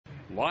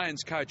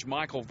Lions coach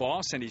Michael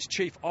Voss and his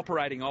chief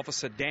operating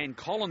officer Dan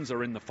Collins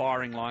are in the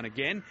firing line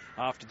again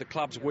after the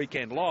club's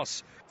weekend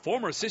loss.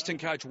 Former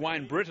assistant coach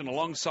Wayne Britton,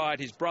 alongside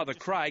his brother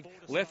Craig,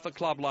 left the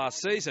club last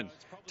season.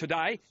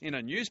 Today, in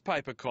a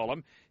newspaper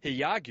column,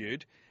 he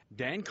argued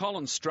Dan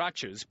Collins'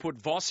 structures put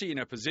Vossy in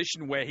a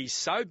position where he's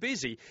so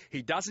busy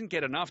he doesn't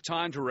get enough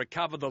time to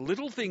recover the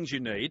little things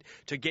you need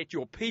to get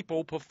your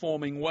people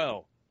performing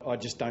well. I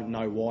just don't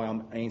know why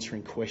I'm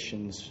answering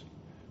questions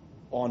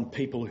on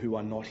people who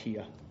are not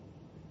here.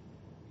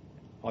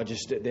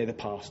 They're the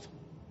past.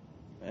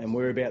 And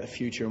we're about the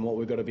future and what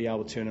we've got to be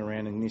able to turn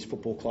around in this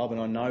football club, and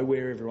I know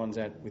where everyone's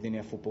at within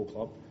our football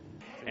club.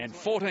 And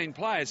 14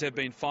 players have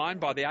been fined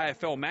by the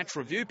AFL match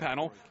review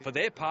panel for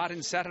their part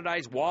in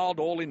Saturday's wild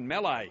all-in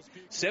melee.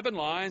 7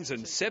 Lions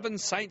and 7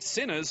 Saints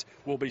Sinners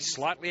will be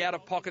slightly out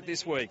of pocket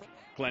this week.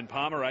 Glenn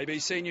Palmer,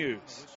 ABC News.